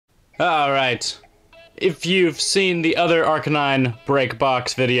Alright. If you've seen the other Arcanine break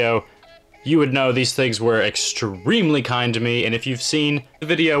box video, you would know these things were extremely kind to me, and if you've seen the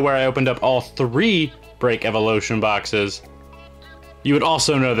video where I opened up all 3 break evolution boxes, you would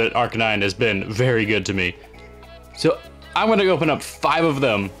also know that Arcanine has been very good to me. So I'm gonna open up 5 of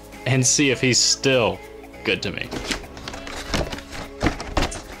them and see if he's still good to me.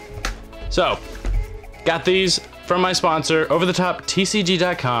 So, got these from my sponsor,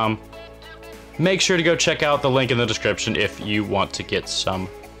 OverTheTopTCG.com. Make sure to go check out the link in the description if you want to get some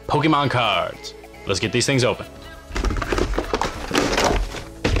Pokemon cards. Let's get these things open.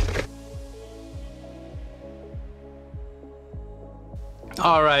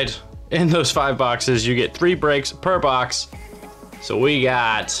 All right, in those 5 boxes, you get 3 breaks per box. So we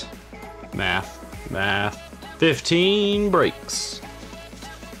got, math, 15 breaks.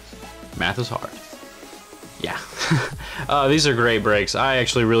 Math is hard. Yeah. These are great breaks. I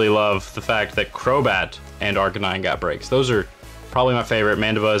actually really love the fact that Crobat and Arcanine got breaks. Those are probably my favorite.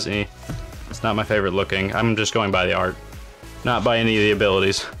 Mandibuzz, it's not my favorite looking. I'm just going by the art, not by any of the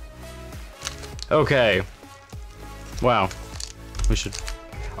abilities. Okay. Wow. We should...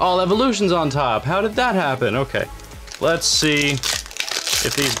 All evolutions on top. How did that happen? Okay. Let's see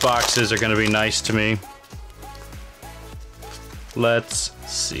if these boxes are going to be nice to me. Let's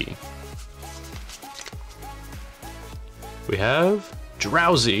see. We have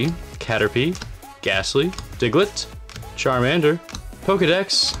Drowsy, Caterpie, Ghastly, Diglett, Charmander,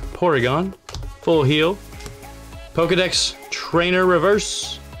 Pokedex, Porygon, Full Heal, Pokedex Trainer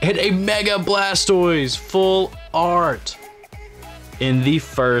Reverse, and a Mega Blastoise Full Art in the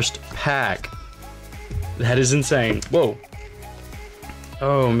first pack. That is insane. Whoa.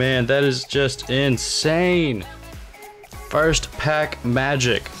 Oh man, that is just insane. First pack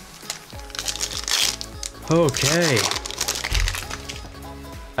magic. Okay.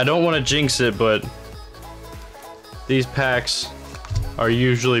 I don't want to jinx it, but these packs are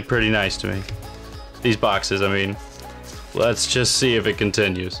usually pretty nice to me. These boxes, I mean. Let's just see if it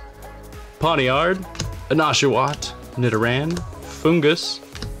continues. Pawniard, Oshawott, Nidoran, Fungus,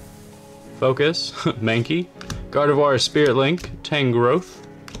 Focus, Mankey, Gardevoir Spirit Link, Tangrowth,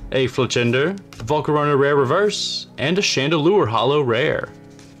 a Fletchinder, Volcarona Rare Reverse, and a Chandelure Holo Rare.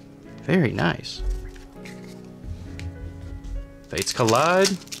 Very nice. Fates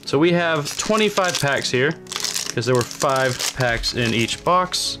Collide. So we have 25 packs here, because there were 5 packs in each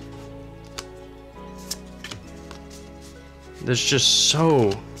box. There's just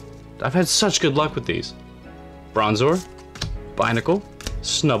so... I've had such good luck with these. Bronzor, Binacle,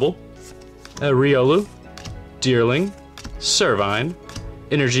 Snubble, Riolu, Deerling, Servine,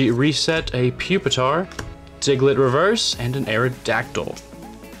 Energy Reset, a Pupitar, Diglett Reverse, and an Aerodactyl.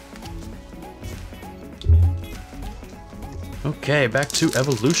 Okay, back to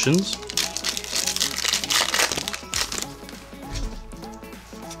evolutions.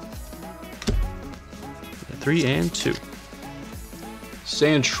 Three and 2.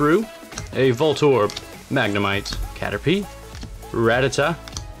 Sandshrew, a Voltorb, Magnemite, Caterpie, Rattata,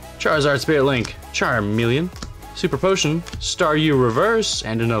 Charizard Spirit Link, Charmeleon, Super Potion, Staryu Reverse,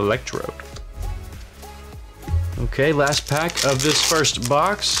 and an Electrode. Okay, last pack of this first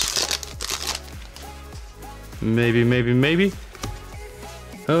box. Maybe.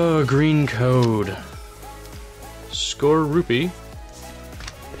 Oh, green code. Skorupi,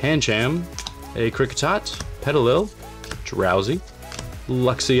 Pancham, a Kricketot, Petalil, Drowsy,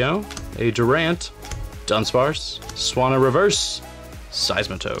 Luxio, a Durant, Dunsparce, Swanna Reverse,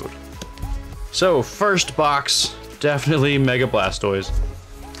 Seismitoad. So, first box, definitely Mega Blastoise.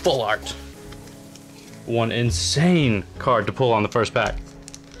 Full art. One insane card to pull on the first pack.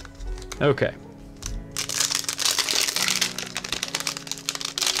 Okay.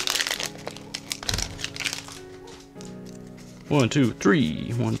 One, two,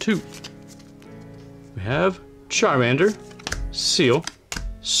 three. 1, 2. We have Charmander, Seal,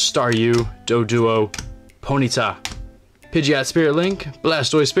 Staryu, Doduo, Ponyta, Pidgeot Spirit Link,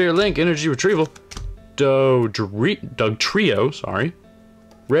 Blastoise Spirit Link, Energy Retrieval, Dugtrio, sorry,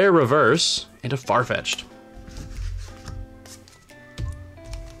 Rare Reverse, and a Farfetch'd.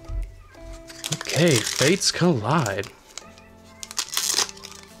 Okay, Fates Collide.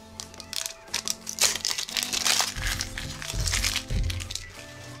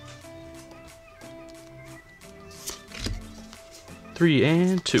 Three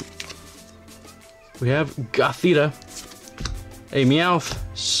and 2. We have Gothita, a Meowth,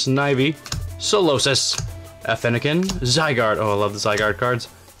 Snivy, Solosis, a Fennekin, Zygarde, oh I love the Zygarde cards,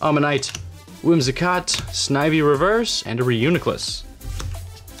 Ammonite, Whimsicott, Snivy Reverse, and a Reuniclus.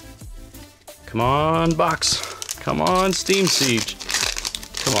 Come on, box. Come on, Steam Siege.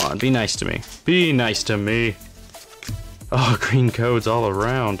 Come on, be nice to me. Be nice to me. Oh, green codes all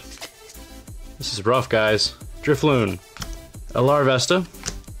around. This is rough, guys. Drifloon, Alarvesta,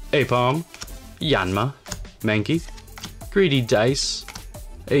 Apom, Yanma, Mankey, Greedy Dice,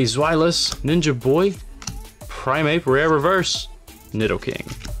 a Zweilous, Ninja Boy, Primeape, Rare Reverse, Nidoking.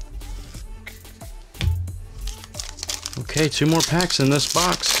 Okay, 2 more packs in this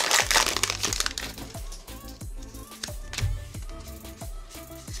box.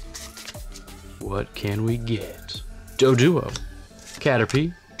 What can we get? Doduo,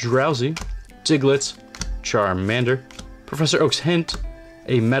 Caterpie, Drowsy, Diglett, Charmander, Professor Oak's Hint,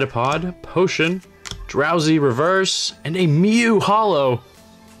 a Metapod, Potion, Drowsy Reverse, and a Mew Holo.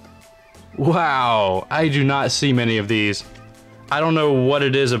 Wow, I do not see many of these. I don't know what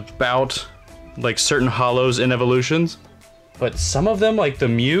it is about, like, certain holos in evolutions, but some of them, like the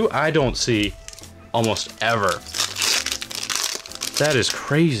Mew, I don't see almost ever. That is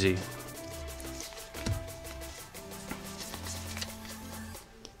crazy.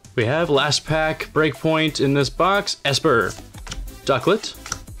 We have last pack breakpoint in this box. Esper, Ducklet,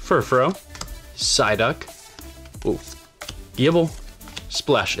 Furfrou, Psyduck, Gible,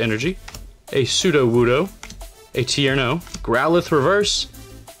 Splash Energy, a Sudowoodo, a Tierno, Growlithe Reverse,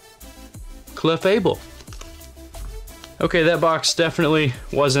 Clefable. Okay, that box definitely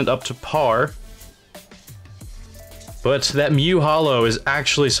wasn't up to par, but that Mew Holo is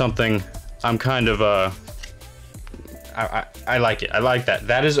actually something I'm kind of, I like it. I like that.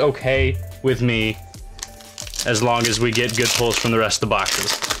 That is okay with me as long as we get good pulls from the rest of the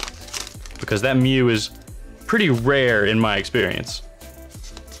boxes, because that Mew is pretty rare in my experience.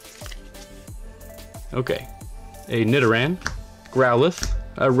 Okay, a Nidoran, Growlithe,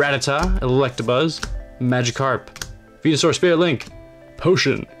 a Rattata, Electabuzz, Magikarp, Venusaur Spirit Link,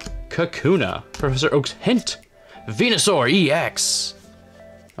 Potion, Kakuna, Professor Oak's Hint, Venusaur EX.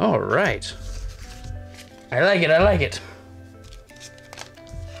 All right. I like it, I like it.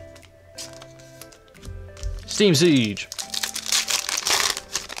 Steam Siege.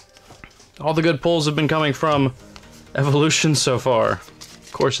 All the good pulls have been coming from Evolution so far.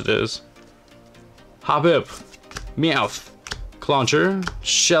 Of course it is. Hoppip, Meowth, Clauncher,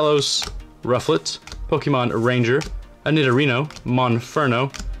 Shellos, Rufflet, Pokemon Ranger, a Nidorino,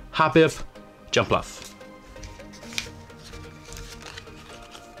 Monferno, Hoppip, Jumpluff.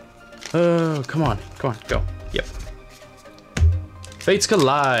 Oh, come on, go. Yep. Fates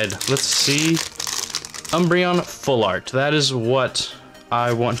Collide. Let's see. Umbreon Full Art. That is what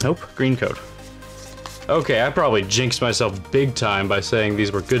I want. Nope, green code. Okay, I probably jinxed myself big time by saying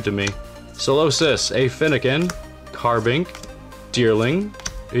these were good to me. Solosis, a Finnegan, Carbink, Deerling,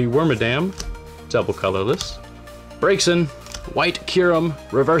 a Wormadam, double colorless, Braixen, White Kyurem,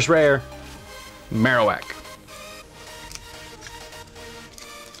 reverse rare, Marowak.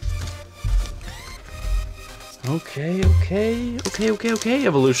 Okay,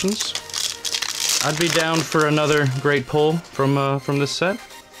 evolutions. I'd be down for another great pull from this set.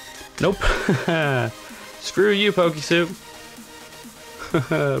 Nope. Screw you, pokesoup.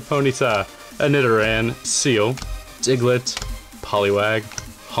 Ponyta, a Nidoran, Seal, Diglett, Poliwag,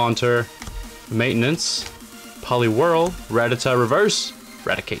 Haunter, Maintenance, Poliwhirl, Rattata Reverse,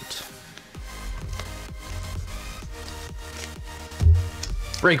 Raticate.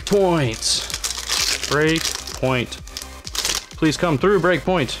 Breakpoint. Breakpoint. Please come through,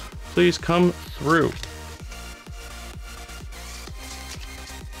 Breakpoint. Please come through.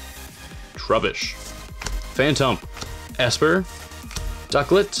 Trubbish. Phantom. Esper.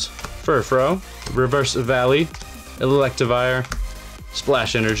 Ducklet. Furfrou. Reverse Valley. Electivire.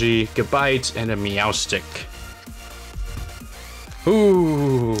 Splash Energy. Gabite. And a Meowstic.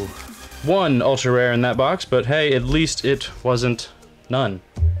 Ooh. One ultra rare in that box, but hey, at least it wasn't none.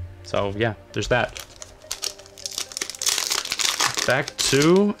 So yeah, there's that. Back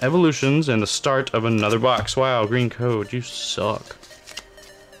to evolutions and the start of another box. Wow, green code, you suck.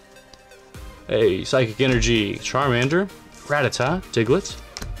 Hey, Psychic Energy, Charmander, Rattata, Diglett,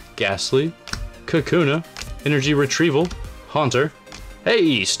 Ghastly, Kakuna, Energy Retrieval, Haunter.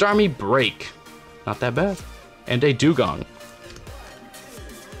 Hey, Starmie Break. Not that bad. And a Dugong.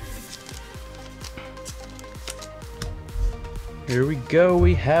 Here we go,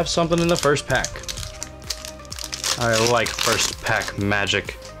 we have something in the first pack. I like first pack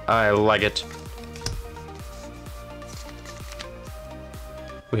magic. I like it.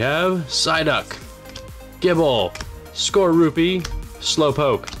 We have Psyduck, Gible, Scorbunny,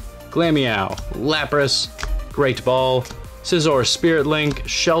 Slowpoke, Glameow, Lapras, Great Ball, Scizor Spirit Link,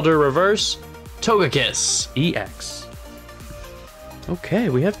 Shelter Reverse, Togekiss EX. Okay,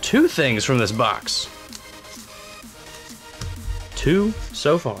 we have two things from this box. 2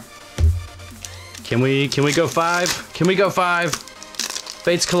 so far. Can we go 5? Can we go 5?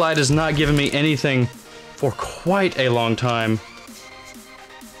 Fates Collide has not given me anything for quite a long time.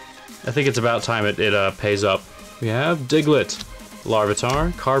 I think it's about time it pays up. We have Diglett,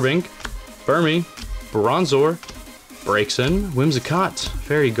 Larvitar, Carbink, Burmy, Bronzor, Braixen, Whimsicott,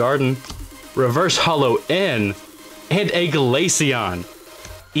 Fairy Garden, Reverse Hollow N, and a Glaceon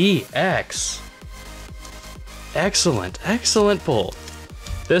EX. Excellent, excellent pull.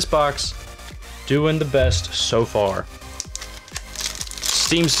 This box doing the best so far.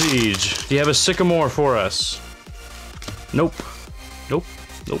 Steam Siege, do you have a Sycamore for us? Nope. Nope.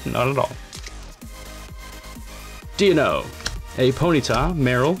 Nope, not at all. Dino, a Ponyta,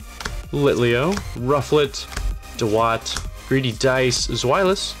 Meryl, Litleo, Rufflet, Dewott, Greedy Dice,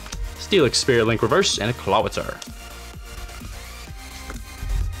 Zweilous, Steelix Spirit Link Reverse, and a Clawitzer.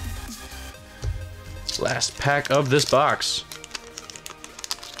 Last pack of this box.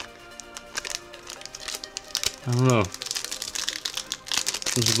 I don't know.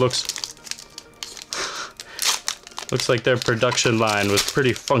 It looks like their production line was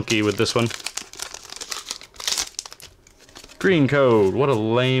pretty funky with this one. Green code, what a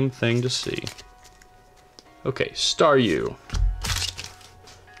lame thing to see. Okay, Staryu.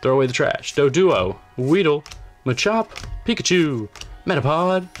 Throw away the trash. Doduo, Weedle, Machop, Pikachu,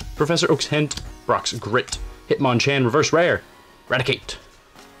 Metapod, Professor Oak's Hint, Brock's Grit, Hitmonchan Reverse Rare, Raticate.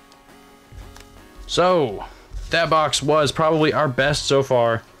 So, that box was probably our best so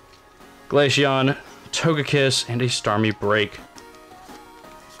far. Glaceon, Togekiss, and a Starmie Break.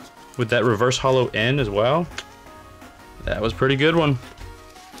 With that Reverse Hollow N as well. That was a pretty good one.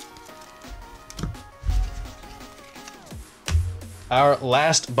 Our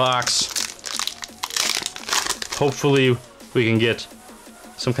last box. Hopefully we can get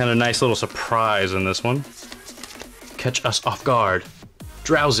some kind of nice little surprise in this one. Catch us off guard.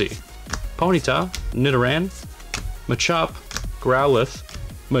 Drowsy, Ponyta, Nidoran, Machop, Growlithe,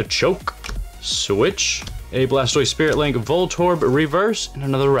 Machoke, Switch, a Blastoise Spirit Link, Voltorb Reverse, and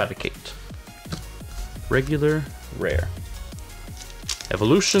another Raticate. Regular, rare.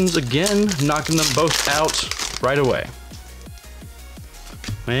 Evolutions again, knocking them both out right away.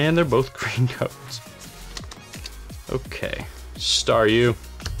 And they're both green codes. Okay, Staryu,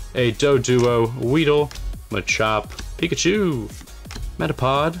 a Doduo, Weedle, Machop, Pikachu,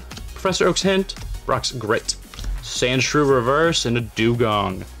 Metapod, Professor Oak's Hint, Brock's Grit, Sandshrew Reverse, and a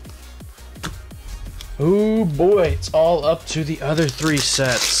Dugong. Oh boy, it's all up to the other 3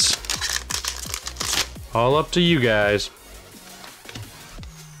 sets. All up to you guys.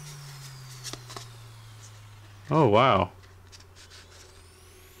 Oh wow.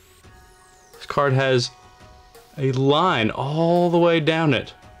 This card has a line all the way down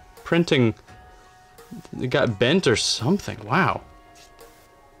it. Printing, it got bent or something, wow.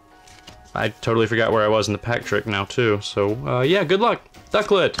 I totally forgot where I was in the pack trick now too, so yeah, good luck.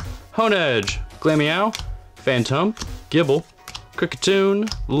 Ducklet, Honedge, Glameow, Phantom, Gibble, Kricketune,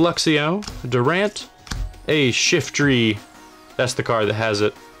 Luxio, Durant, a Shiftry, that's the card that has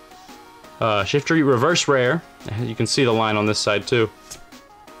it. Shiftry Reverse Rare, you can see the line on this side too.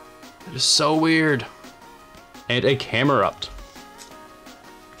 It is so weird. And a Camerupt.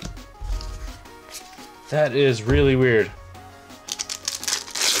 That is really weird.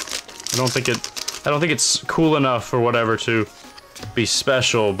 I don't think it's cool enough or whatever to be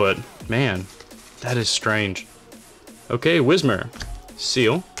special, but man, that is strange. Okay, Whismur,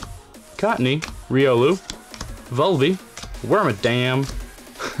 Seal, Cottony, Riolu, Volby, Wormadam,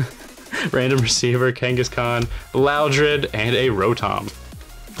 Random Receiver, Kangaskhan, Loudred, and a Rotom.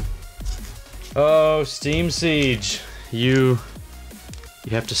 Oh, Steam Siege, you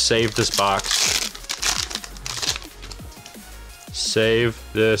have to save this box. Save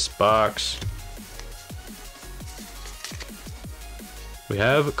this box. We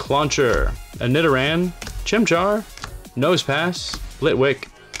have Clauncher, a Nidoran, Chimchar, Nosepass, Litwick,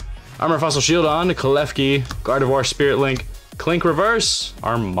 Armor Fossil Shieldon, Klefki, Gardevoir Spirit Link, Clink Reverse,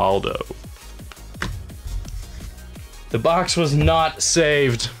 Armaldo. The box was not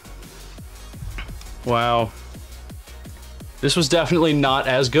saved. Wow. This was definitely not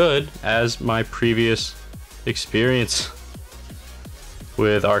as good as my previous experience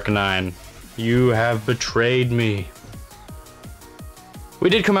with Arcanine. You have betrayed me.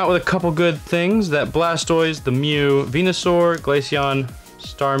 We did come out with a couple good things. That Blastoise, the Mew, Venusaur, Glaceon,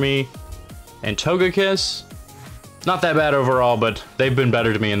 Starmie, and Togekiss. Not that bad overall, but they've been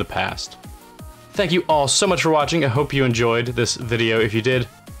better to me in the past. Thank you all so much for watching. I hope you enjoyed this video. If you did,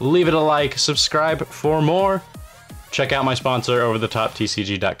 leave it a like, subscribe for more. Check out my sponsor over the top,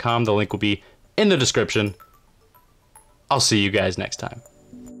 tcg.com. The link will be in the description. I'll see you guys next time.